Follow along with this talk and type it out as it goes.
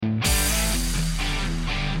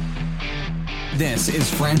This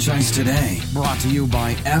is Franchise Today, brought to you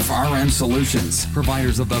by FRM Solutions,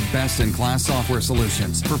 providers of the best-in-class software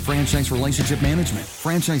solutions for franchise relationship management.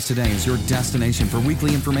 Franchise Today is your destination for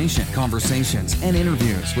weekly information, conversations, and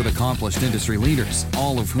interviews with accomplished industry leaders,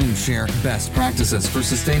 all of whom share best practices for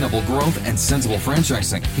sustainable growth and sensible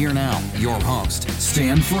franchising. Here now, your host,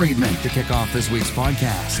 Stan Friedman, to kick off this week's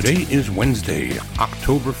podcast. Today is Wednesday,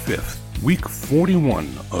 October 5th. Week 41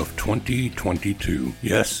 of 2022.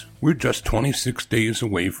 Yes, we're just 26 days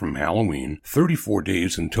away from Halloween, 34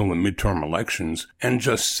 days until the midterm elections, and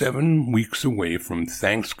just 7 weeks away from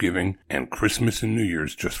Thanksgiving and Christmas and New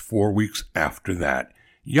Year's, just 4 weeks after that.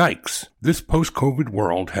 Yikes, this post-COVID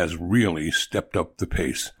world has really stepped up the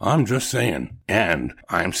pace. I'm just saying. And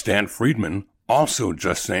I'm Stan Friedman, also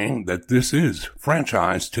just saying that this is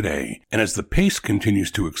Franchise Today. And as the pace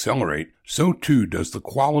continues to accelerate, so too does the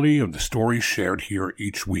quality of the stories shared here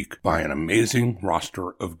each week by an amazing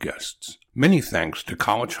roster of guests. Many thanks to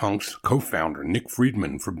College Hunks co-founder Nick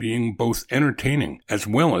Friedman for being both entertaining as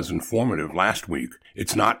well as informative last week.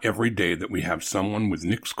 It's not every day that we have someone with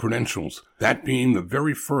Nick's credentials, that being the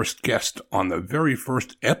very first guest on the very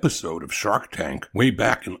first episode of Shark Tank way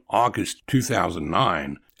back in August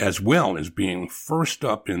 2009, as well as being first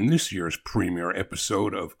up in this year's premiere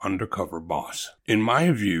episode of Undercover Boss. In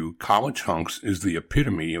my view, College Hunks is the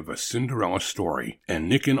epitome of a Cinderella story, and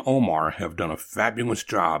Nick and Omar have done a fabulous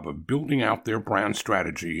job of building out their brand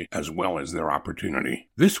strategy as well as their opportunity.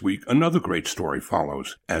 This week, another great story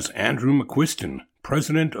follows, as Andrew McCuiston,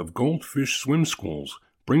 president of Goldfish Swim Schools,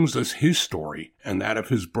 brings us his story and that of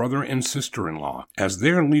his brother and sister-in-law, as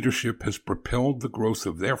their leadership has propelled the growth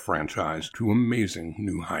of their franchise to amazing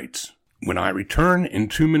new heights. When I return in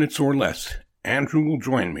 2 minutes or less, Andrew will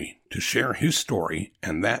join me to share his story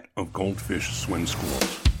and that of Goldfish Swim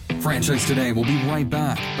Schools. Franchise Today will be right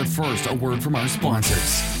back, but first, a word from our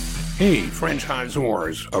sponsors. Hey,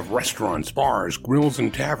 franchisors of restaurants, bars, grills,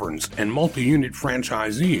 and taverns, and multi-unit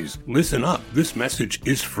franchisees, listen up. This message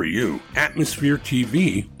is for you. Atmosphere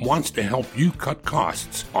TV wants to help you cut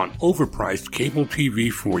costs on overpriced cable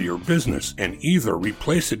TV for your business and either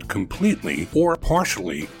replace it completely or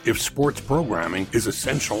partially if sports programming is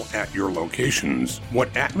essential at your locations.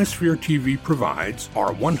 What Atmosphere TV provides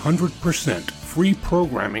are 100% free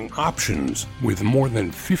programming options with more than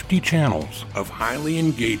 50 channels of highly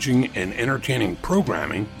engaging and entertaining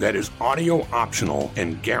programming that is audio optional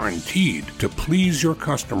and guaranteed to please your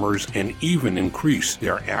customers and even increase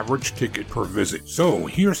their average ticket per visit. So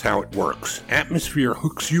here's how it works. Atmosphere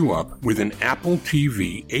hooks you up with an Apple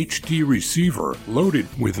TV HD receiver loaded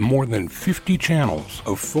with more than 50 channels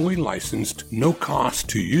of fully licensed, no cost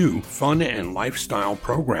to you, fun and lifestyle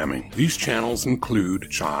programming. These channels include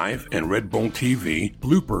Chive and Red Bull TV,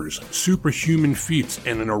 bloopers, superhuman feats,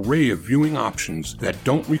 and an array of viewing options that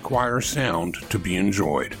don't require sound to be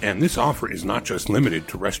enjoyed. And this offer is not just limited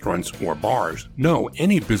to restaurants or bars. No,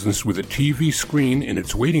 any business with a TV screen in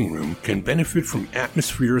its waiting room can benefit from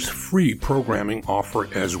Atmosphere's free programming offer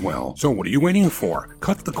as well. So what are you waiting for?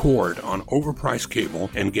 Cut the cord on overpriced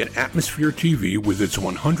cable and get Atmosphere TV with its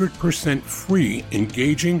 100% free,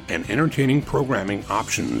 engaging, and entertaining programming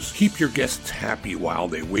options. Keep your guests happy while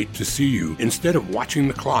they wait to see you, instead of watching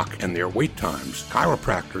the clock and their wait times.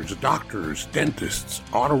 Chiropractors, doctors, dentists,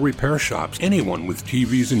 auto repair shops, anyone with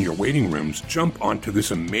TVs in your waiting rooms, jump onto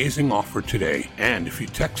this amazing offer today. And if you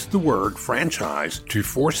text the word franchise to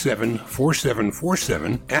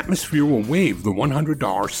 474747, Atmosphere will waive the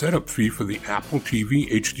 $100 setup fee for the Apple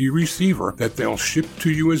TV HD receiver that they'll ship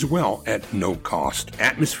to you as well at no cost.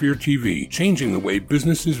 Atmosphere TV, changing the way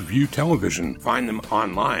businesses view television. Find them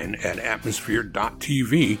online at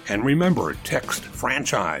atmosphere.tv, and remember, text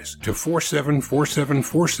franchise to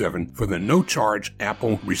 474747 for the no-charge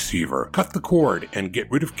Apple receiver. Cut the cord and get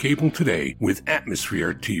rid of cable today with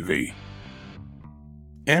Atmosphere TV.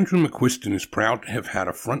 Andrew McCuiston is proud to have had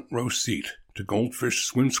a front row seat to Goldfish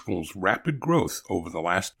Swim School's rapid growth over the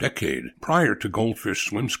last decade. Prior to Goldfish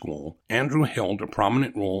Swim School, Andrew held a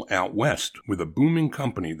prominent role out west with a booming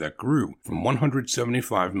company that grew from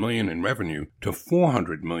 $175 million in revenue to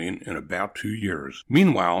 $400 million in about 2 years.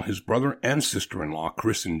 Meanwhile, his brother and sister-in-law,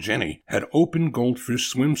 Chris and Jenny, had opened Goldfish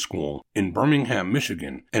Swim School in Birmingham,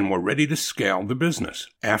 Michigan, and were ready to scale the business.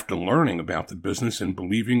 After learning about the business and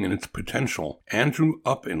believing in its potential, Andrew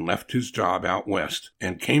up and left his job out west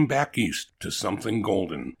and came back east to something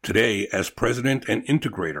golden. Today, as president and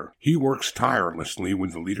integrator, he works tirelessly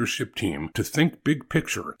with the leadership team to think big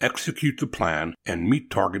picture, execute the plan, and meet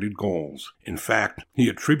targeted goals. In fact, he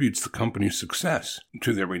attributes the company's success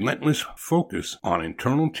to their relentless focus on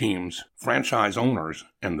internal teams, franchise owners,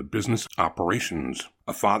 and the business operations.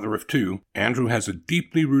 A father of two, Andrew has a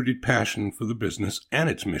deeply rooted passion for the business and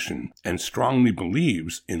its mission, and strongly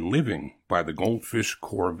believes in living by the Goldfish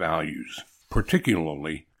core values,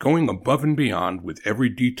 particularly going above and beyond with every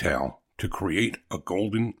detail to create a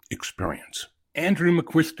golden experience. Andrew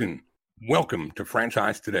McCuiston, welcome to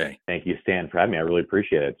Franchise Today. Thank you, Stan, for having me. I really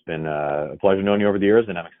appreciate it. It's been a pleasure knowing you over the years,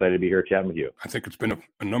 and I'm excited to be here chatting with you. I think it's been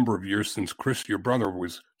a number of years since Chris, your brother,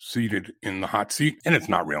 was seated in the hot seat. And it's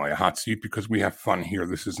not really a hot seat because we have fun here.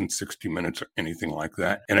 This isn't 60 Minutes or anything like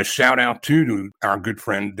that. And a shout out to our good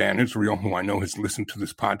friend Dan Israel, who I know has listened to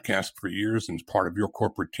this podcast for years and is part of your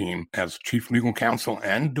corporate team as Chief Legal Counsel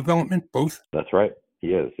and Development, both. That's right.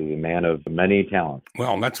 He is. He's a man of many talents.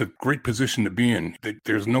 Well, that's a great position to be in.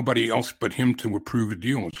 There's nobody else but him to approve a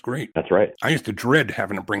deal. It's great. That's right. I used to dread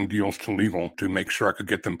having to bring deals to legal to make sure I could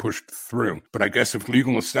get them pushed through. But I guess if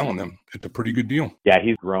legal is selling them, it's a pretty good deal. Yeah,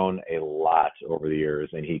 he's grown a lot over the years,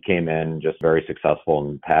 and he came in just very successful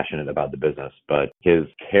and passionate about the business. But his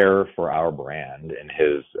care for our brand and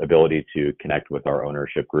his ability to connect with our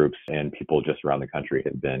ownership groups and people just around the country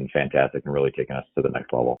has been fantastic and really taken us to the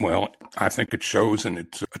next level. Well, I think it shows, and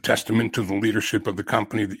it's a testament to the leadership of the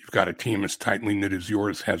company that you've got a team as tightly knit as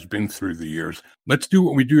yours has been through the years. Let's do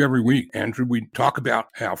what we do every week. Andrew, we talk about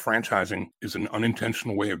how franchising is an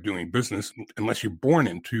unintentional way of doing business. Unless you're born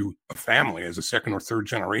into a family as a second or third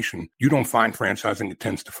generation, you don't find franchising, it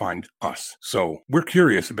tends to find us. So we're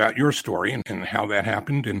curious about your story and how that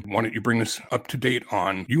happened. And why don't you bring us up to date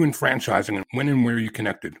on you and franchising and when and where you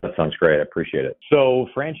connected? That sounds great. I appreciate it. So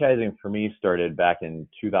franchising for me started back in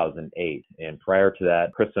 2008. And prior to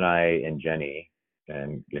that, Chris and I and Jenny,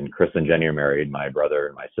 and Chris and Jenny are married, my brother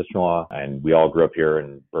and my sister-in-law, and we all grew up here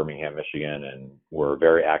in Birmingham, Michigan, and we're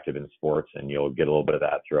very active in sports, and you'll get a little bit of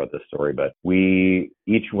that throughout this story. But we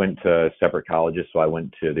each went to separate colleges. So I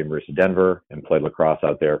went to the University of Denver and played lacrosse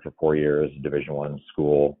out there for 4 years, Division I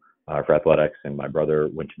school for athletics, and my brother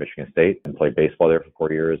went to Michigan State and played baseball there for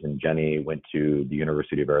 4 years, and Jenny went to the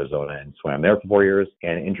University of Arizona and swam there for 4 years.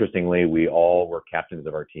 And interestingly, we all were captains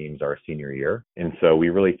of our teams our senior year. And so we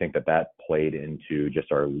really think that played into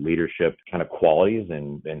just our leadership kind of qualities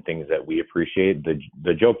and things that we appreciate.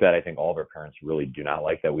 The joke that I think all of our parents really do not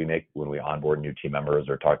like that we make when we onboard new team members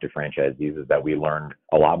or talk to franchisees is that we learned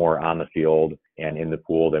a lot more on the field and in the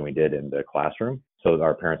pool than we did in the classroom. So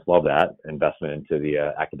our parents love that investment into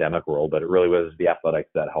the academic world, but it really was the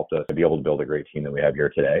athletics that helped us to be able to build a great team that we have here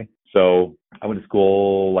today. So I went to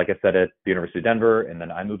school, like I said, at the University of Denver, and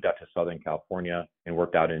then I moved out to Southern California and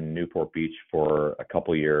worked out in Newport Beach for a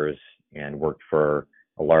couple years and worked for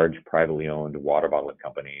a large privately owned water bottling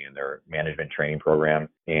company in their management training program,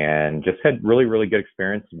 and just had really, really good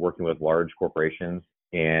experience working with large corporations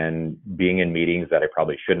and being in meetings that I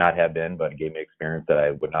probably should not have been, but it gave me experience that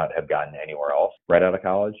I would not have gotten anywhere else right out of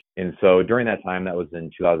college. And so during that time, that was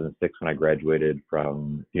in 2006 when I graduated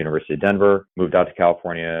from the University of Denver, moved out to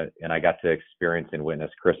California, and I got to experience and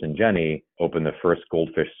witness Chris and Jenny open the first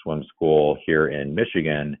Goldfish Swim School here in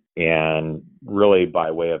Michigan. And really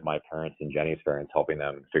by way of my parents and Jenny's parents, helping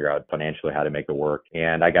them figure out financially how to make it work.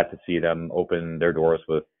 And I got to see them open their doors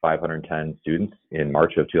with 510 students in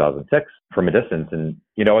March of 2006 from a distance. And,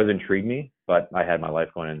 it always intrigued me, but I had my life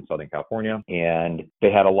going in Southern California, and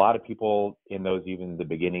they had a lot of people in those, even the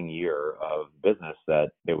beginning year of business, that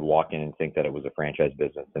they would walk in and think that it was a franchise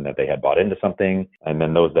business and that they had bought into something. And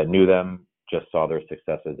then those that knew them just saw their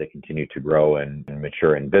success as they continued to grow and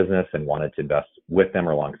mature in business and wanted to invest with them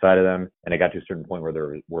or alongside of them. And it got to a certain point where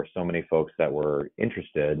there were so many folks that were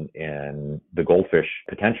interested in the Goldfish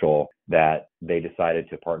potential that they decided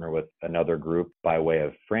to partner with another group by way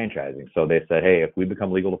of franchising. So they said, hey, if we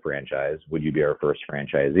become legal to franchise, would you be our first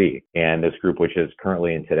franchisee? And this group, which is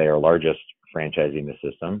currently and today our largest franchisee in the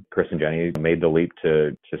system, Chris and Jenny made the leap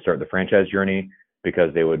to start the franchise journey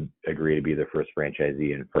because they would agree to be the first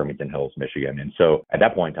franchisee in Farmington Hills, Michigan. And so at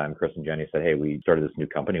that point in time, Chris and Jenny said, hey, we started this new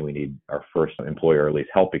company. We need our first employer, at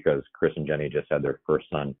least help, because Chris and Jenny just had their first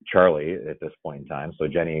son, Charlie, at this point in time. So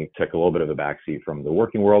Jenny took a little bit of a backseat from the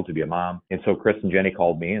working world to be a mom. And so Chris and Jenny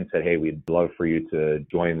called me and said, hey, we'd love for you to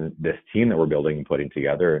join this team that we're building and putting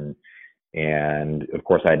together. And of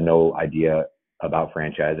course, I had no idea about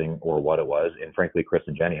franchising or what it was. And frankly, Chris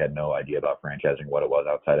and Jenny had no idea about franchising, what it was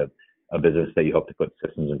outside of a business that you hope to put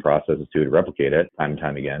systems and processes to replicate it time and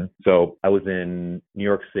time again. So I was in New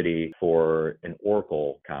York City for an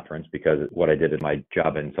Oracle conference because what I did at my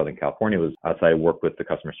job in Southern California was outside I worked with the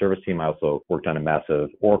customer service team. I also worked on a massive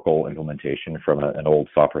Oracle implementation from an old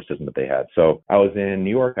software system that they had. So I was in New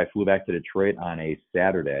York. I flew back to Detroit on a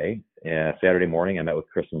Saturday morning. I met with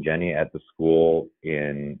Chris and Jenny at the school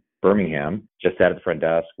in Birmingham, just sat at the front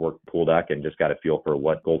desk, worked pool deck, and just got a feel for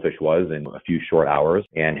what Goldfish was in a few short hours,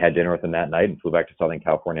 and had dinner with them that night and flew back to Southern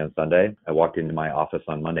California on Sunday. I walked into my office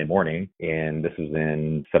on Monday morning, and this was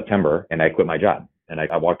in September, and I quit my job. And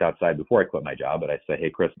I walked outside before I quit my job, and I said,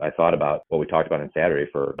 hey, Chris, I thought about what we talked about on Saturday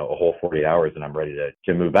for a whole 48 hours, and I'm ready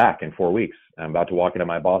to move back in 4 weeks. I'm about to walk into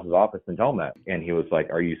my boss's office and tell him that. And he was like,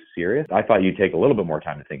 are you serious? I thought you'd take a little bit more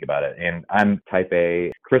time to think about it. And I'm type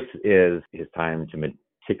A. Chris is his time to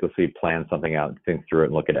meticulously plan something out and think through it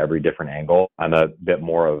and look at every different angle. I'm a bit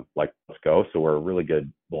more of like, let's go. So we're a really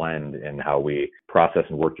good blend in how we process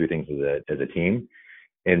and work through things as a team.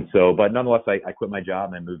 And so, but nonetheless, I quit my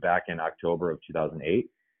job and I moved back in October of 2008.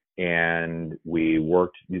 And we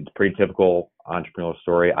worked, it's a pretty typical entrepreneurial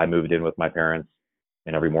story. I moved in with my parents,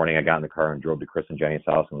 and every morning I got in the car and drove to Chris and Jenny's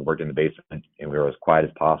house, and we worked in the basement, and we were as quiet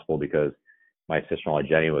as possible because my sister-in-law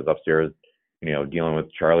Jenny was upstairs, dealing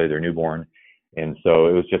with Charlie, their newborn. And so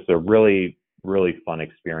it was just a really, really fun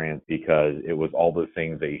experience because it was all those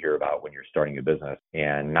things that you hear about when you're starting a business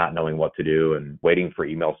and not knowing what to do and waiting for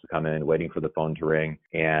emails to come in, waiting for the phone to ring.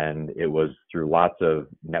 And it was through lots of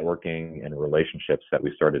networking and relationships that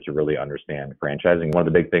we started to really understand franchising. One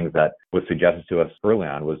of the big things that was suggested to us early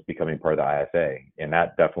on was becoming part of the ISA. And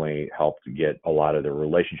that definitely helped get a lot of the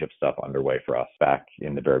relationship stuff underway for us back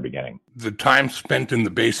in the very beginning. The time spent in the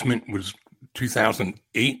basement was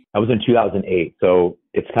 2008? I was in 2008. So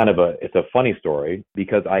it's a funny story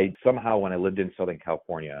because I somehow, when I lived in Southern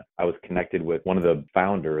California, I was connected with one of the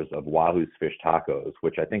founders of Wahoo's Fish Tacos,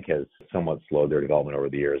 which I think has somewhat slowed their development over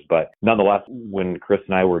the years. But nonetheless, when Chris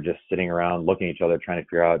and I were just sitting around looking at each other, trying to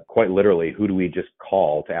figure out quite literally, who do we just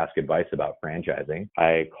call to ask advice about franchising?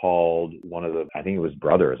 I called one of I think it was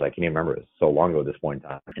brothers. I can't even remember. It's so long ago at this point in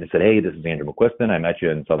time. And I said, hey, this is Andrew McCuiston. I met you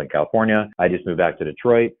in Southern California. I just moved back to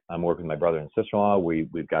Detroit. I'm working with my brother and sister-in-law.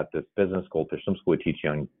 We've got this business, Goldfish Swim School. We teach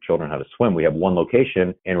young children how to swim. We have one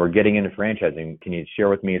location and we're getting into franchising. Can you share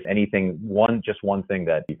with me just one thing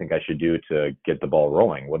that you think I should do to get the ball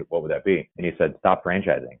rolling? What would that be? And he said, stop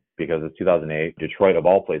franchising. Because it's 2008, Detroit, of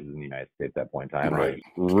all places in the United States at that point in time, right,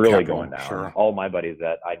 was really Capital, going down. Sure. All my buddies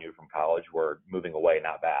that I knew from college were moving away,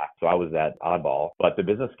 not back. So I was that oddball. But the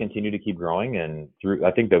business continued to keep growing. And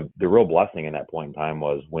I think the real blessing in that point in time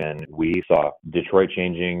was when we saw Detroit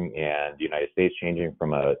changing and the United States changing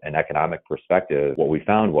from an economic perspective. What we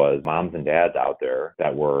found was moms and dads out there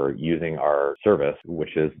that were using our service,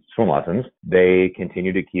 which is swim lessons, they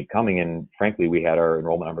continued to keep coming. And frankly, we had our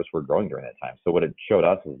enrollment numbers were growing during that time. So what it showed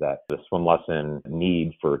us is that the swim lesson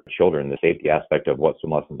need for children, the safety aspect of what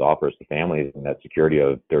swim lessons offers to families and that security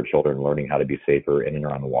of their children learning how to be safer in and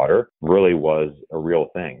around the water really was a real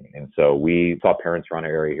thing. And so we saw parents around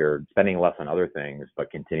our area here spending less on other things,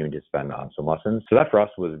 but continuing to spend on swim lessons. So that for us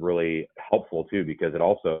was really helpful too, because it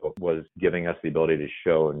also was giving us the ability to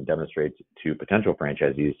show and demonstrate to potential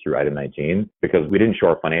franchisees through item 19, because we didn't show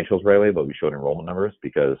our financials right away, but we showed enrollment numbers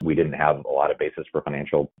because we didn't have a lot of basis for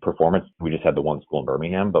financial performance. We just had the one school in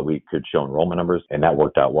Birmingham, but we could show enrollment numbers, and that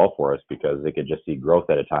worked out well for us because they could just see growth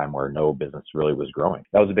at a time where no business really was growing.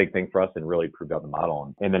 That was a big thing for us and really proved out the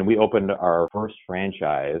model. And then we opened our first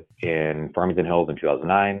franchise in Farmington Hills in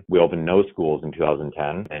 2009. We opened no schools in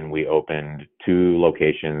 2010, and we opened 2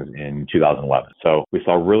 locations in 2011. So we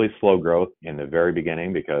saw really slow growth in the very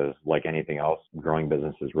beginning because, like anything else, growing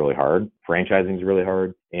business is really hard. Franchising is really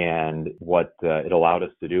hard. And what it allowed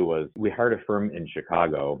us to do was we hired a firm in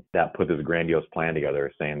Chicago that put this grandiose plan together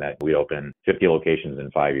saying that we open 50 locations in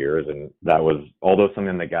 5 years. And that was, although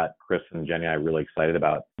something that got Chris and Jenny and I really excited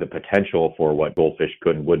about the potential for what Goldfish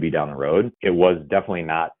could and would be down the road, it was definitely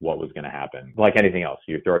not what was going to happen. Like anything else,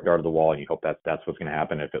 you throw a dart at the wall and you hope that's what's going to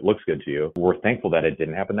happen if it looks good to you. We're thankful that it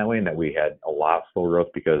didn't happen that way and that we had a lot of slow growth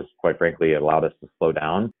because, quite frankly, it allowed us to slow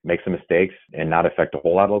down, make some mistakes, and not affect a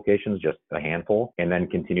whole lot of locations, just a handful, and then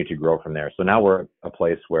continue to grow from there. So now we're a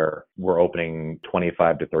place where we're opening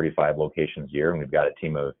 25 to 35 locations a year, and we've got a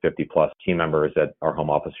team of 50 plus team members at our home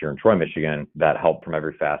office here in Troy, Michigan, that help from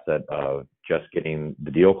every facet of just getting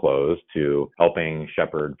the deal closed to helping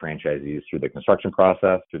shepherd franchisees through the construction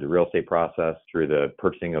process, through the real estate process, through the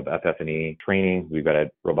purchasing of FF&E training. We've got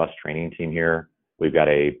a robust training team here. We've got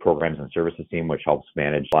a programs and services team, which helps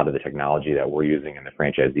manage a lot of the technology that we're using and the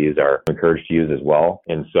franchisees are encouraged to use as well.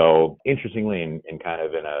 And so interestingly, and kind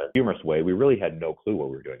of in a humorous way, we really had no clue what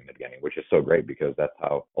we were doing in the beginning, which is so great because that's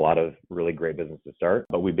how a lot of really great businesses start.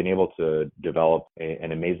 But we've been able to develop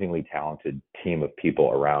an amazingly talented team of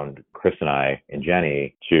people around Chris and I and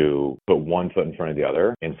Jenny to put one foot in front of the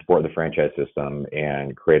other and support the franchise system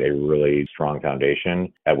and create a really strong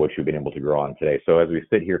foundation at which we've been able to grow on today. So as we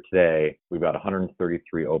sit here today, we've got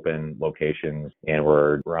 133 open locations and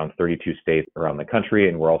we're around 32 states around the country.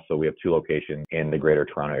 And we have 2 locations in the greater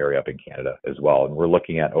Toronto area up in Canada as well. And we're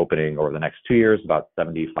looking at opening over the next 2 years, about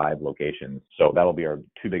 75 locations. So that'll be our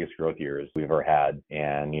 2 biggest growth years we've ever had.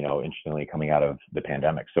 And, interestingly, coming out of the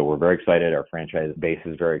pandemic. So we're very excited. Our franchise base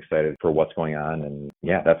is very excited for what's going on. And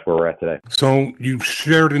yeah, that's where we're at today. So you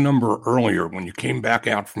shared a number earlier when you came back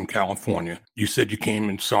out from California. You said you came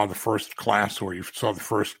and saw the first class or you saw the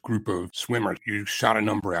first group of swimmers. You shot a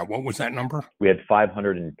number out. What was that number? We had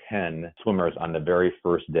 510 swimmers on the very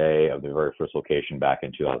first day of the very first location back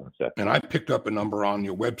in 2006. And I picked up a number on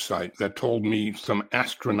your website that told me some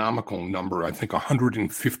astronomical number, I think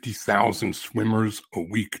 150,000 swimmers a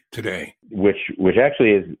week today. Which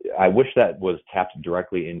actually is, I wish that was tapped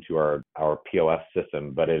directly into our POS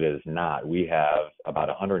system, but it is not. We have about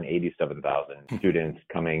 187,000 students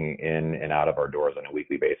coming in and out of our doors on a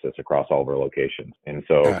weekly basis across all of our locations. And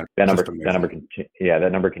so that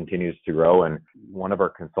number continues to grow. And one of our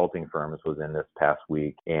consulting firms was in this past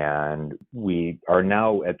week, and we are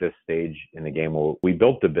now at this stage in the game where we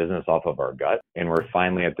built the business off of our gut, and we're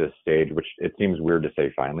finally at this stage, which it seems weird to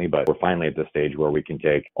say finally, but we're finally at this stage where we can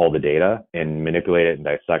take all the data and manipulate it and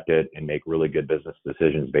dissect it and make really good business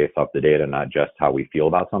decisions based off the data, not just how we feel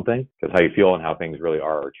about something, because how you feel and how things really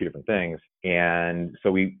are 2 different things. And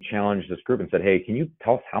so we challenged this group and said, hey, can you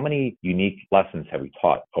tell us how many unique lessons have we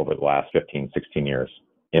taught over the last 15, 16 years?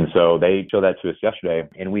 And so they showed that to us yesterday,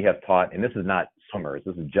 and we have taught, and this is not swimmers,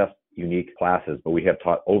 this is just unique classes, but we have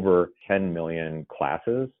taught over 10 million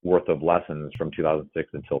classes worth of lessons from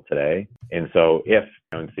 2006 until today. And so if,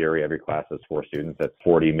 in theory, every class has 4 students, that's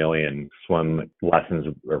 40 million swim lessons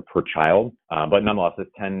per child. But nonetheless, it's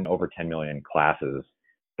over 10 million classes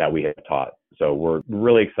that we have taught. So we're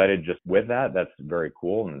really excited just with that. That's very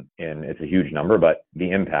cool. And it's a huge number, but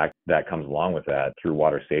the impact that comes along with that through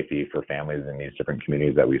water safety for families in these different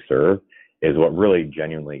communities that we serve is what really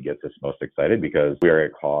genuinely gets us most excited, because we are a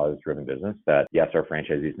cause-driven business that, yes, our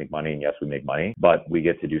franchisees make money and yes, we make money, but we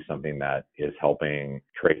get to do something that is helping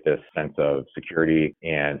create this sense of security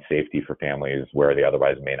and safety for families where they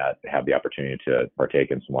otherwise may not have the opportunity to partake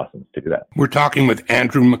in some lessons to do that. We're talking with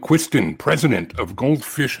Andrew McCuiston, president of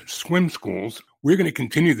Goldfish Swim Schools. We're going to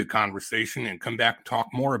continue the conversation and come back and talk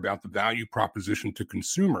more about the value proposition to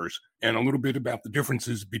consumers and a little bit about the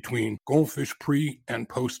differences between Goldfish pre and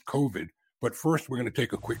post-COVID. But first, we're going to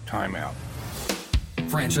take a quick time out.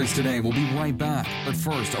 Franchise Today will be right back. But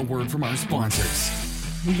first, a word from our sponsors.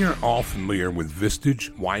 We are all familiar with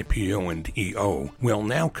Vistage, YPO, and EO. Well,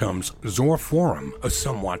 now comes Zorforum, a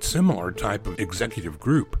somewhat similar type of executive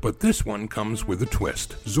group, but this one comes with a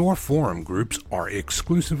twist. Zorforum groups are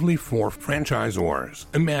exclusively for franchisors.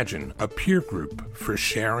 Imagine a peer group for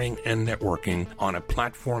sharing and networking on a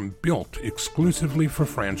platform built exclusively for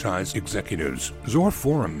franchise executives.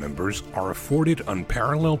 Zorforum members are afforded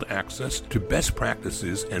unparalleled access to best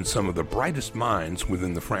practices and some of the brightest minds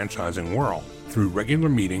within the franchising world through regular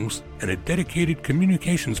meetings and a dedicated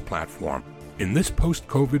communications platform. In this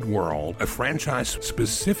post-COVID world, a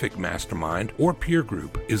franchise-specific mastermind or peer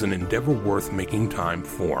group is an endeavor worth making time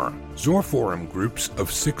for. Zorforum groups of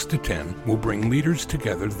 6 to 10 will bring leaders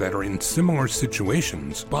together that are in similar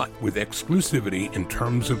situations, but with exclusivity in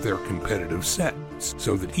terms of their competitive sets,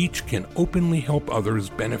 so that each can openly help others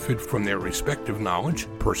benefit from their respective knowledge,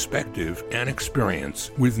 perspective, and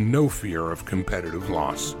experience with no fear of competitive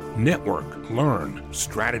loss. Network, learn,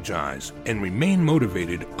 strategize, and remain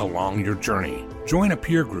motivated along your journey. Join a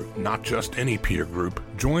peer group, not just any peer group.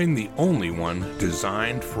 Join the only one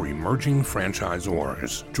designed for emerging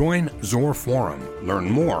franchisors. Join Zorforum. Learn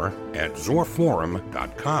more at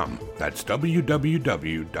zorforum.com. That's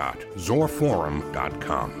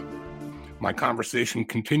www.zorforum.com. My conversation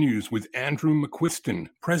continues with Andrew McCuiston,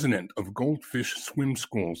 president of Goldfish Swim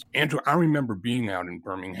Schools. Andrew, I remember being out in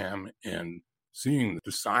Birmingham and seeing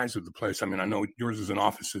the size of the place. I mean, I know yours is an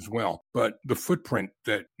office as well, but the footprint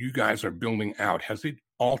that you guys are building out, has it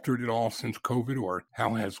altered at all since COVID, or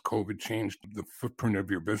how has COVID changed the footprint of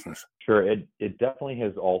your business? Sure. It definitely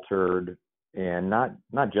has altered And not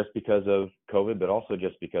just because of COVID, but also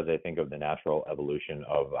just because I think of the natural evolution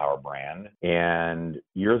of our brand. And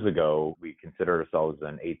years ago, we considered ourselves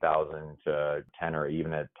an 8,000 to 10, or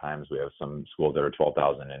even at times we have some schools that are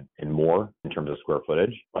 12,000 and more in terms of square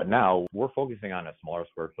footage. But now we're focusing on a smaller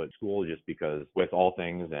square foot school just because with all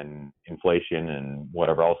things and inflation and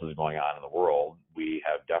whatever else is going on in the world, we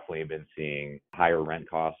have definitely been seeing higher rent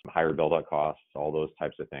costs, higher build-out costs, all those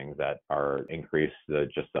types of things that are increased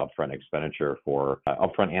just the upfront expenditure for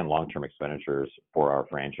upfront and long-term expenditures for our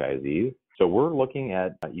franchisees. So we're looking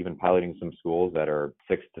at even piloting some schools that are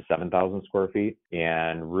 6,000 to 7,000 square feet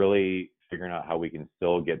and really figuring out how we can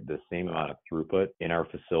still get the same amount of throughput in our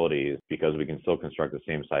facilities because we can still construct the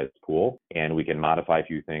same size pool and we can modify a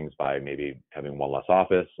few things by maybe having one less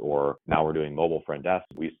office, or now we're doing mobile front desks.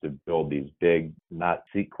 We used to build these big, not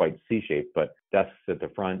quite C-shaped, but desks at the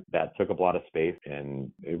front that took up a lot of space and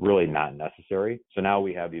really not necessary. So now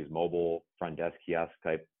we have these mobile front desk kiosk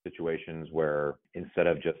type situations where instead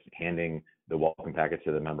of just handing the welcome packet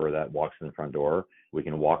to the member that walks in the front door, we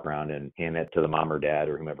can walk around and hand it to the mom or dad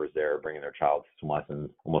or whomever's there bringing their child to some lessons,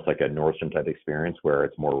 almost like a Nordstrom type experience where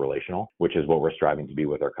it's more relational, which is what we're striving to be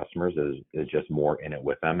with our customers, is just more in it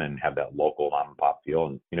with them and have that local mom and pop feel.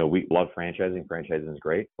 And, we love franchising. Franchising is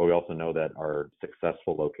great, but we also know that our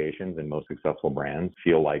successful locations and most successful brands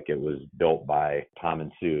feel like it was built by Tom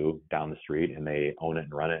and Sue down the street and they own it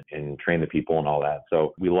and run it and train the people and all that.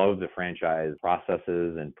 So we love the franchise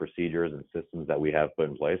processes and procedures and systems that we have put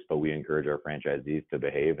in place, but we encourage our franchisees to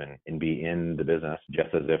behave and be in the business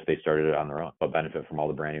just as if they started it on their own, but benefit from all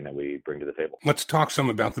the branding that we bring to the table. Let's talk some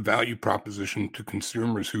about the value proposition to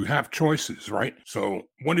consumers who have choices, right? So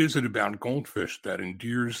what is it about Goldfish that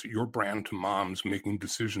endears your brand to moms making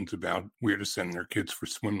decisions about where to send their kids for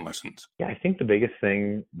swim lessons? Yeah, I think the biggest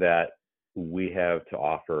thing that we have to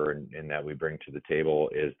offer and that we bring to the table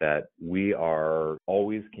is that we are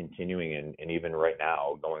always continuing and even right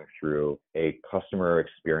now going through a customer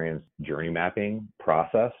experience journey mapping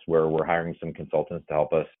process where we're hiring some consultants to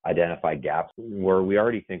help us identify gaps where we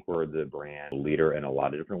already think we're the brand leader in a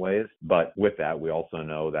lot of different ways. But with that, we also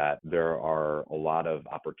know that there are a lot of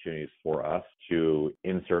opportunities for us to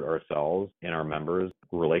insert ourselves in our members'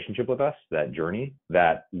 relationship with us, that journey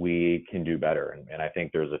that we can do better. And I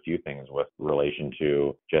think there's a few things with relation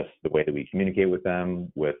to just the way that we communicate with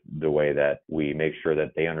them, with the way that we make sure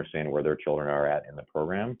that they understand where their children are at in the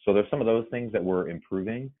program. So there's some of those things that we're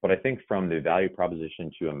improving. But I think from the value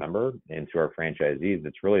proposition to a member and to our franchisees,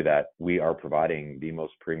 it's really that we are providing the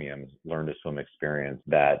most premium learn to swim experience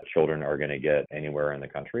that children are going to get anywhere in the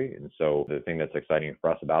country. And so the thing that's exciting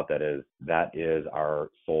for us about that is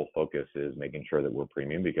our sole focus is making sure that we're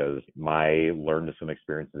premium, because my learn to swim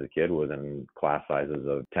experience as a kid was in class sizes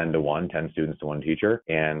of 10 to 1, 10 students to one teacher.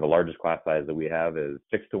 And the largest class size that we have is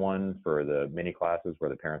 6 to 1 for the mini classes where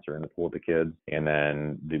the parents are in the pool with the kids. And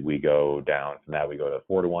then we go down from that, we go to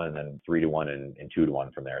 4 to 1 and then 3 to 1 and 2 to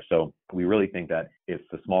 1 from there. So we really think that it's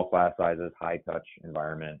the small class sizes, high touch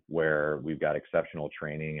environment where we've got exceptional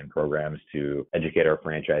training and programs to educate our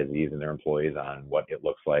franchisees and their employees on what it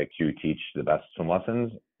looks like to teach the best swim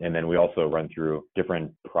lessons. And then we also run through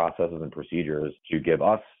different processes and procedures to give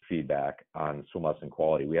us feedback on swim lesson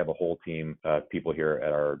quality. We have a whole team of people here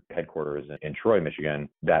at our headquarters in Troy, Michigan,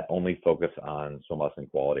 that only focus on swim lesson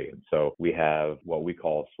quality. And so we have what we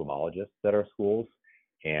call swimologists at our schools.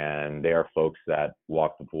 And they are folks that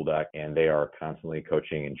walk the pool deck and they are constantly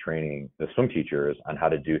coaching and training the swim teachers on how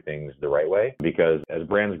to do things the right way. Because as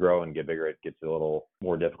brands grow and get bigger, it gets a little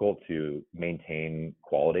more difficult to maintain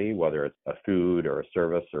quality, whether it's a food or a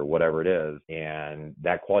service or whatever it is. And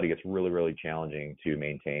that quality gets really, really challenging to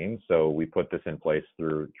maintain. So we put this in place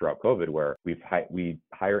throughout COVID, where we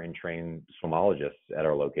hire and train swimologists at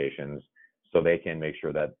our locations so they can make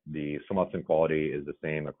sure that the swim lesson quality is the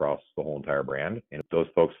same across the whole entire brand. And those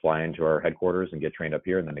folks fly into our headquarters and get trained up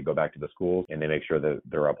here, and then they go back to the schools and they make sure that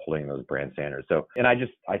they're upholding those brand standards. So, and I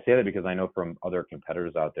say that because I know from other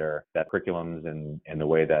competitors out there that curriculums and the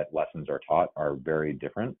way that lessons are taught are very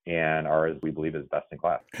different, and ours, we believe, is best in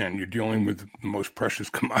class. And you're dealing with the most precious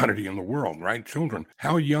commodity in the world, right? Children.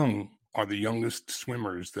 How young are the youngest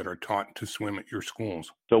swimmers that are taught to swim at your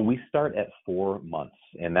schools? So we start at 4 months,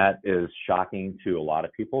 and that is shocking to a lot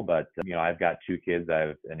of people. But, I've got 2 kids. I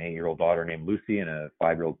have an 8-year-old daughter named Lucy and a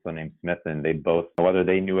 5-year-old son named Smith, and they both, whether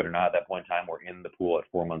they knew it or not at that point in time, were in the pool at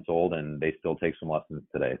 4 months old, and they still take swim lessons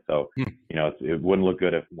today. So, it wouldn't look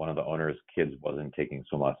good if one of the owner's kids wasn't taking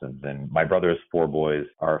swim lessons. And my brother's 4 boys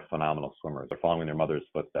are phenomenal swimmers. They're following their mother's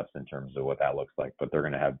footsteps in terms of what that looks like, but they're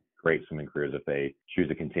going to have great swimming careers if they choose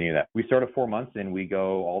to continue that. We start at 4 months and we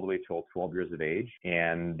go all the way till 12 years of age.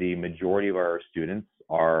 And the majority of our students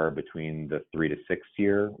are between the 3 to 6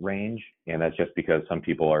 year range. And that's just because some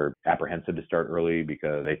people are apprehensive to start early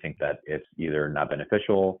because they think that it's either not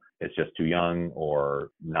beneficial, it's just too young,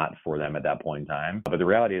 or not for them at that point in time. But the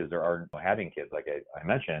reality is there are having kids, like I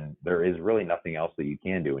mentioned, there is really nothing else that you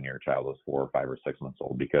can do when your child is 4 or 5 or 6 months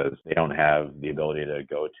old because they don't have the ability to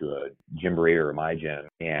go to a gymboree or my gym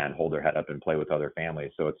and hold their head up and play with other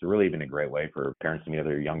families. So it's really been a great way for parents to meet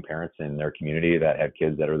other young parents in their community that have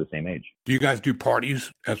kids that are the same age. Do you guys do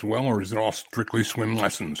parties as well, or is it all strictly swim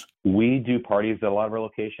lessons? We do parties at a lot of our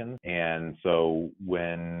locations. And so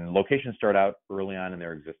when locations start out early on in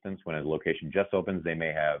their existence, when a location just opens, they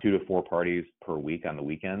may have 2 to 4 parties per week on the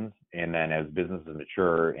weekends. And then as businesses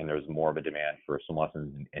mature and there's more of a demand for swim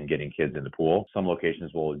lessons and getting kids in the pool, some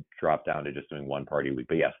locations will drop down to just doing 1 party a week.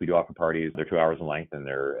 But yes, we do offer parties. They're 2 hours in length, and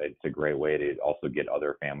it's a great way to also get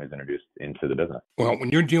other families introduced into the business. Well, when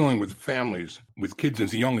you're dealing with families with kids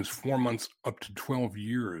as young as 4 months up to 12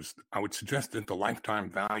 years, I would suggest that the lifetime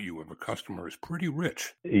value of a customer is pretty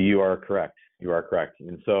rich. You are correct. You are correct.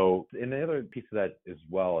 And so, and the other piece of that as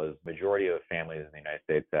well is majority of families in the United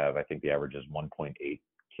States have, I think the average is 1.8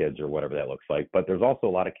 kids or whatever that looks like. But there's also a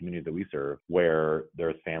lot of communities that we serve where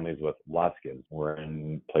there's families with lots of kids. We're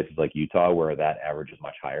in places like Utah where that average is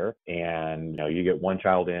much higher. And you get 1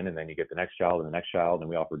 child in, and then you get the next child and the next child, and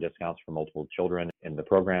we offer discounts for multiple children in the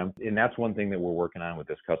program. And that's one thing that we're working on with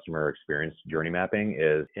this customer experience journey mapping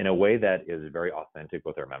is in a way that is very authentic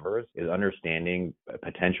with our members, is understanding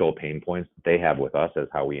potential pain points that they have with us as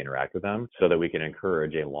how we interact with them so that we can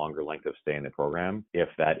encourage a longer length of stay in the program if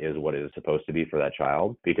that is what it is supposed to be for that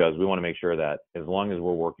child. Because we want to make sure that as long as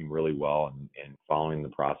we're working really well and following the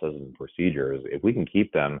processes and procedures, if we can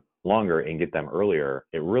keep them longer and get them earlier,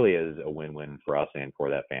 it really is a win-win for us and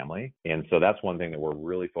for that family. And so that's one thing that we're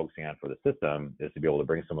really focusing on for the system is to be able to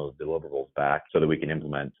bring some of those deliverables back so that we can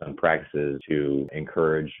implement some practices to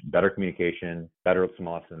encourage better communication, better swim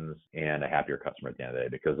lessons, and a happier customer at the end of the day,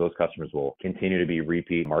 because those customers will continue to be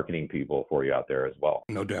repeat marketing people for you out there as well.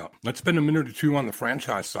 No doubt. Let's spend a minute or two on the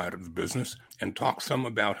franchise side of the business and talk some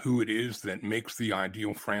about who it is that makes the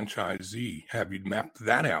ideal franchisee. Have you mapped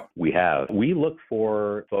that out? We have. We look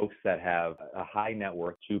for folks that have a high net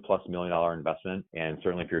worth, $2+ million investment. And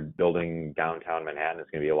certainly if you're building downtown Manhattan,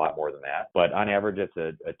 it's going to be a lot more than that. But on average, it's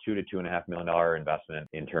a $2 to $2.5 million investment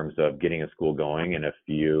in terms of getting a school going. And if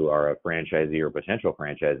you are a franchisee or potential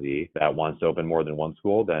franchisee that wants to open more than 1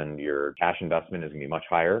 school, then your cash investment is going to be much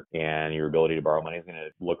higher and your ability to borrow money is going to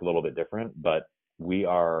look a little bit different. But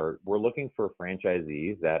we're looking for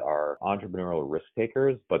franchisees that are entrepreneurial risk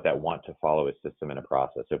takers, but that want to follow a system and a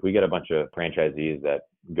process. If we get a bunch of franchisees that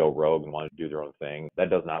go rogue and want to do their own thing,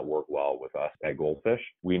 that does not work well with us at Goldfish.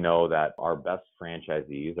 We know that our best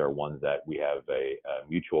franchisees are ones that we have a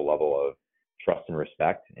mutual level of trust and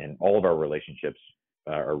respect, and all of our relationships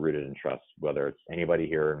are rooted in trust, whether it's anybody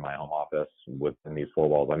here in my home office within these 4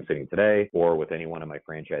 walls I'm sitting today, or with any one of my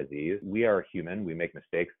franchisees. We are human. We make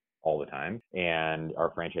mistakes all the time, and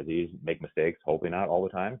our franchisees make mistakes, hopefully not all the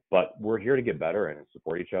time, but we're here to get better and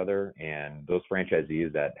support each other. And those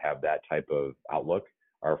franchisees that have that type of outlook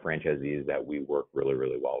are franchisees that we work really,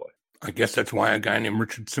 really well with. I guess that's why a guy named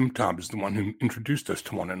Richard Simtob is the one who introduced us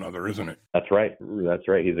to one another, isn't it? That's right. That's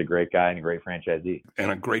right. He's a great guy and a great franchisee.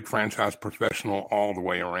 And a great franchise professional all the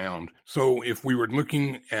way around. So if we were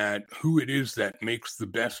looking at who it is that makes the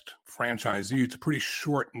best franchisee, it's a pretty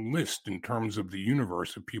short list in terms of the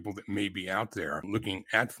universe of people that may be out there looking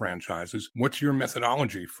at franchises. What's your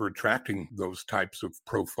methodology for attracting those types of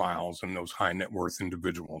profiles and those high net worth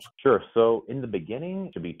individuals? Sure. So in the beginning,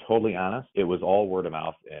 to be totally honest, it was all word of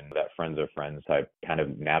mouth and that friends of friends type kind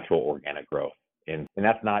of natural organic growth. And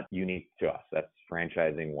that's not unique to us. That's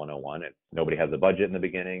franchising 101. Nobody has a budget in the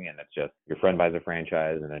beginning, and it's just your friend buys a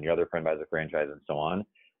franchise and then your other friend buys a franchise and so on,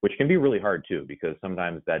 which can be really hard too, because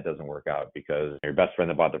sometimes that doesn't work out because your best friend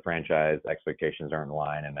that bought the franchise, expectations aren't in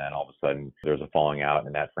line, and then all of a sudden there's a falling out,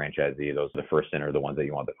 and that franchisee, those are the first in are the ones that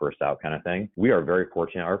you want the first out kind of thing. We are very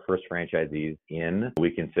fortunate. Our first franchisees we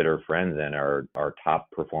consider friends and are top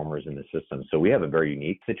performers in the system. So we have a very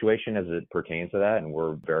unique situation as it pertains to that, and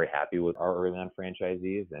we're very happy with our early on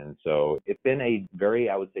franchisees. And so it's been a very,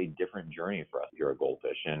 I would say, different journey for us here at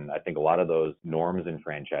Goldfish. And I think a lot of those norms in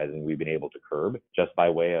franchising we've been able to curb just by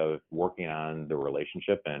way of working on the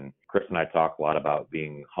relationship. And Chris and I talk a lot about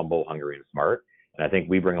being humble, hungry, and smart. And I think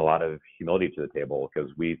we bring a lot of humility to the table because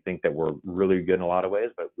we think that we're really good in a lot of ways,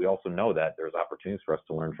 but we also know that there's opportunities for us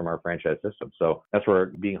to learn from our franchise system. So that's where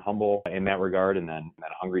being humble in that regard, and then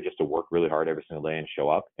hungry just to work really hard every single day and show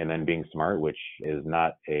up, and then being smart, which is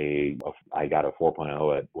not I got a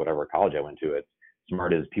 4.0 at whatever college I went to. It's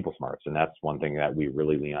smart is people smarts. And that's one thing that we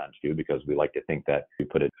really lean on to, because we like to think that we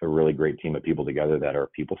put a really great team of people together that are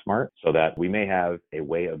people smart, so that we may have a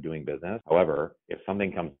way of doing business. However, if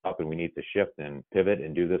something comes up and we need to shift and pivot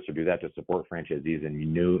and do this or do that to support franchisees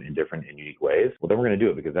in new and different and unique ways, well, then we're going to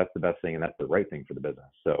do it, because that's the best thing and that's the right thing for the business.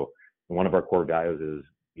 So one of our core values is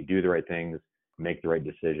you do the right things, make the right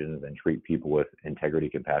decisions, and treat people with integrity,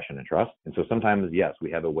 compassion, and trust. And so sometimes, yes, we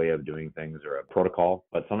have a way of doing things or a protocol,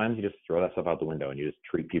 but sometimes you just throw that stuff out the window and you just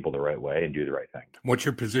treat people the right way and do the right thing. What's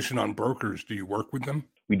your position on brokers? Do you work with them?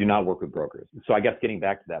 We do not work with brokers. So I guess getting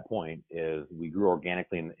back to that point is we grew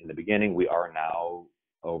organically in the beginning. We are now,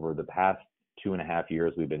 over the past 2.5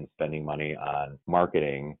 years, we've been spending money on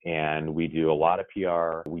marketing, and we do a lot of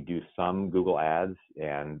PR. We do some Google ads,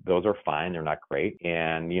 and those are fine. They're not great.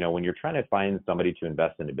 And, when you're trying to find somebody to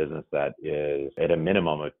invest in a business that is at a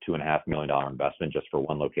minimum of $2.5 million investment just for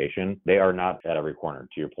one location, they are not at every corner,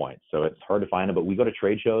 to your point. So it's hard to find them, but we go to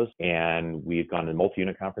trade shows, and we've gone to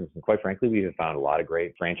multi-unit conference. And quite frankly, we have found a lot of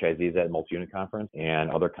great franchisees at multi-unit conference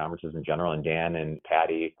and other conferences in general. And Dan and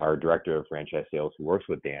Patty, our director of franchise sales, who works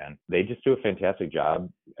with Dan, they just do a fantastic job,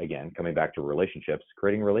 again, coming back to relationships,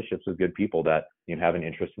 creating relationships with good people that have an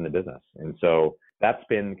interest in the business. And so that's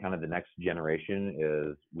been kind of the next generation.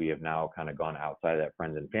 Is we have now kind of gone outside of that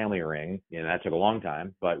friends and family ring, and that took a long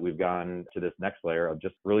time, but we've gone to this next layer of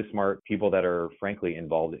just really smart people that are frankly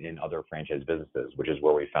involved in other franchise businesses, which is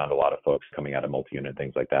where we found a lot of folks coming out of multi-unit,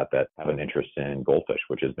 things like that have an interest in Goldfish,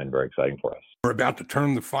 which has been very exciting for us. We're about to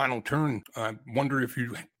turn the final turn. I wonder if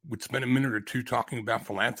you would spend a minute or two talking about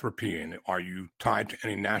philanthropy, and are you tied to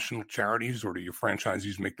any national charities, or do your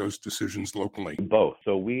franchisees make those decisions locally? Both.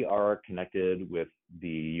 So we are connected with the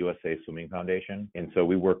USA Swimming Foundation. And so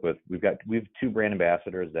we have 2 brand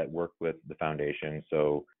ambassadors that work with the foundation.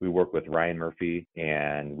 So we work with Ryan Murphy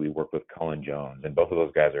and we work with Cullen Jones. And both of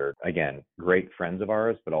those guys are, again, great friends of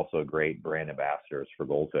ours, but also great brand ambassadors for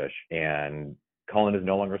Goldfish. And Cullen is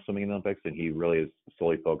no longer swimming in the Olympics, and he really is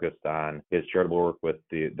solely focused on his charitable work with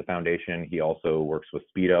the foundation. He also works with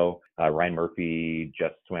Speedo. Ryan Murphy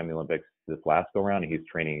just swam the Olympics this last go around, and he's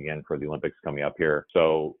training again for the Olympics coming up here.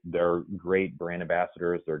 So they're great brand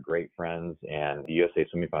ambassadors. They're great friends. And the USA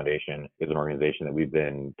Swimming Foundation is an organization that we've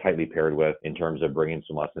been tightly paired with in terms of bringing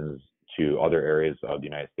some lessons to other areas of the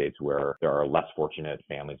United States where there are less fortunate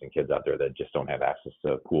families and kids out there that just don't have access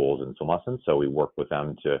to pools and swim lessons. So we work with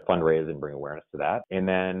them to fundraise and bring awareness to that. And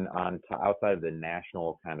then outside of the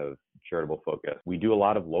national kind of charitable focus, we do a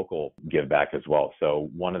lot of local give back as well. So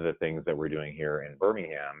one of the things that we're doing here in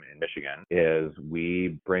Birmingham, in Michigan, is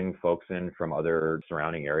we bring folks in from other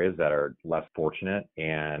surrounding areas that are less fortunate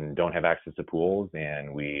and don't have access to pools.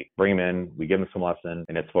 And we bring them in, we give them some lessons,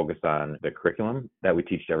 and it's focused on the curriculum that we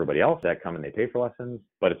teach to everybody else that come and they pay for lessons,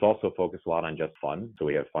 but it's also focused a lot on just fun. So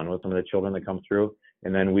we have fun with some of the children that come through,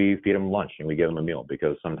 and then we feed them lunch and we give them a meal,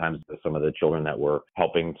 because sometimes some of the children that we're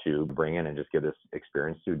helping to bring in and just give this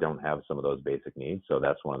experience to don't have some of those basic needs. So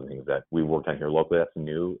that's one of the things that we worked on here locally. That's a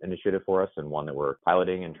new initiative for us, and one that we're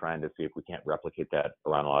piloting and trying to see if we can't replicate that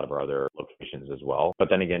around a lot of our other locations as well. But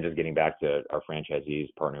then again, just getting back to our franchisees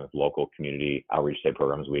partnering with local community outreach type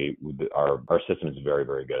programs, our system is very,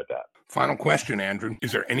 very good at that. Final question, Andrew.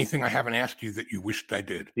 Is there anything I haven't asked you that you wished I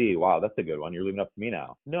did? Wow, that's a good one. You're leaving it up to me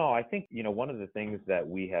now. No, I think, one of the things that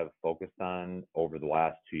we have focused on over the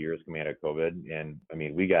last 2 years coming out of COVID, and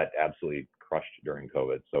we got absolutely crushed during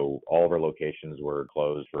COVID. So all of our locations were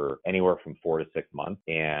closed for anywhere from 4 to 6 months,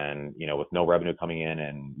 and with no revenue coming in,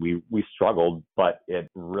 and we struggled, but it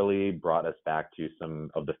really brought us back to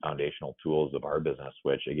some of the foundational tools of our business,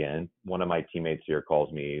 which again, one of my teammates here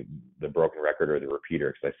calls me the broken record or the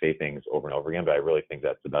repeater, because I say things over and over again, but I really think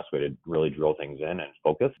that's the best way to really drill things in and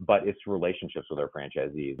focus. But it's relationships with our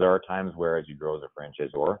franchisees. There are times where, as you grow as a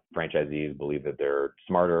franchisor, franchisees believe that they're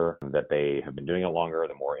smarter, that they have been doing it longer,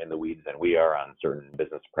 they're more in the weeds than we are on certain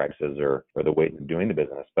business practices or the way of doing the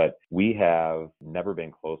business. But we have never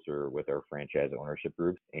been closer with our franchise ownership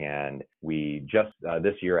groups. And we just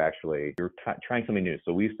this year, actually, we were trying something new.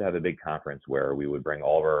 So we used to have a big conference where we would bring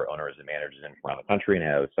all of our owners and managers in from around the country and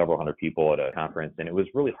have several hundred people at a conference. And it was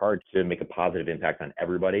really hard to make a positive impact on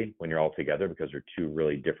everybody when you're all together, because they're two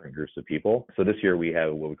really different groups of people. So this year we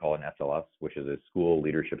have what we call an SLS, which is a school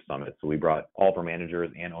leadership summit. So we brought all of our managers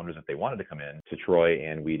and owners, if they wanted to come in, to Troy,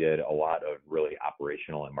 and we did a lot of really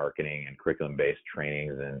operational and marketing and curriculum-based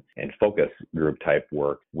trainings and focus group type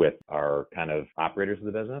work with our kind of operators of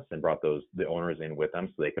the business, and brought the owners in with them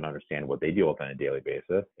so they can understand what they deal with on a daily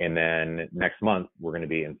basis. And then next month, we're going to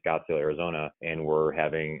be in Scottsdale, Arizona, and we're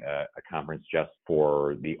having a conference just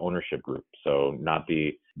for the ownership group. So not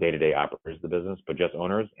the day-to-day operators of the business, but just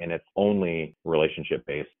owners. And it's only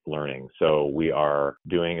relationship-based learning. So we are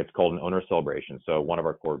doing, it's called an owner celebration. So one of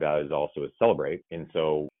our core values also is celebrate. And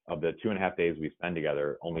so of the 2.5 days we spend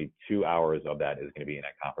together, only 2 hours of that is going to be in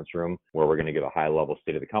a conference room where we're going to give a high-level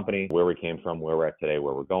state of the company, where we came from, where we're at today,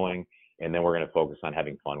 where we're going. And then we're going to focus on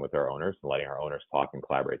having fun with our owners and letting our owners talk and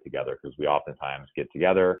collaborate together, because we oftentimes get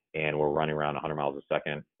together and we're running around 100 miles a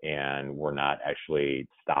second and we're not actually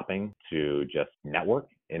stopping to just network.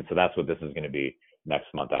 And so that's what this is going to be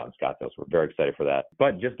next month out in Scottsdale. So we're very excited for that.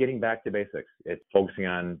 But just getting back to basics, it's focusing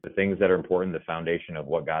on the things that are important, the foundation of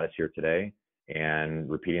what got us here today, and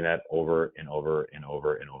repeating that over and over and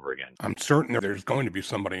over and over again. I'm certain there's going to be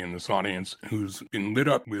somebody in this audience who's been lit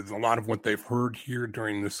up with a lot of what they've heard here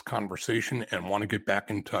during this conversation and want to get back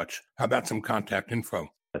in touch. How about some contact info?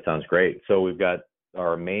 That sounds great. So we've got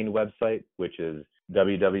our main website, which is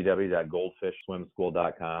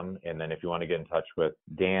www.goldfishswimschool.com. And then if you want to get in touch with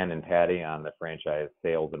Dan and Patty on the franchise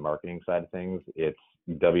sales and marketing side of things, it's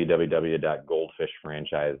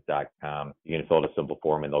www.goldfishfranchise.com. You can fill out a simple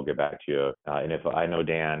form and they'll get back to you. And if I know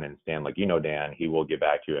Dan and Stan like you know Dan, he will get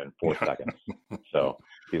back to you in 4 seconds. So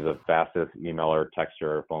he's the fastest emailer,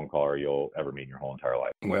 texter, phone caller you'll ever meet in your whole entire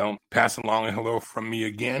life. Well, pass along a hello from me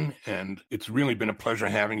again. And it's really been a pleasure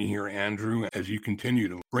having you here, Andrew, as you continue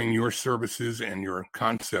to bring your services and your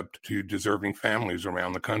concept to deserving families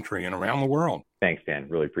around the country and around the world. Thanks, Dan.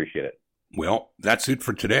 Really appreciate it. Well, that's it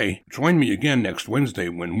for today. Join me again next Wednesday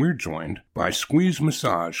when we're joined by Squeeze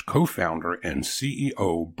Massage co-founder and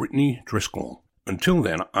CEO Brittany Driscoll. Until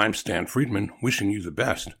then, I'm Stan Friedman, wishing you the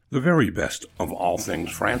best, the very best of all things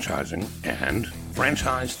franchising, and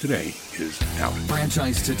Franchise Today is out.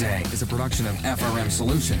 Franchise Today is a production of FRM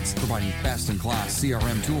Solutions, providing best-in-class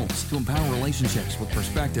CRM tools to empower relationships with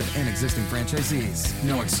prospective and existing franchisees.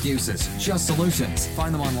 No excuses, just solutions.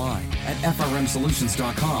 Find them online at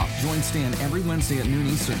frmsolutions.com. Join Stan every Wednesday at noon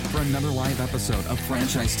Eastern for another live episode of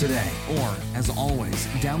Franchise Today. Or, as always,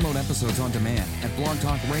 download episodes on demand at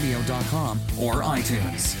blogtalkradio.com or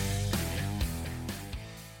iTunes.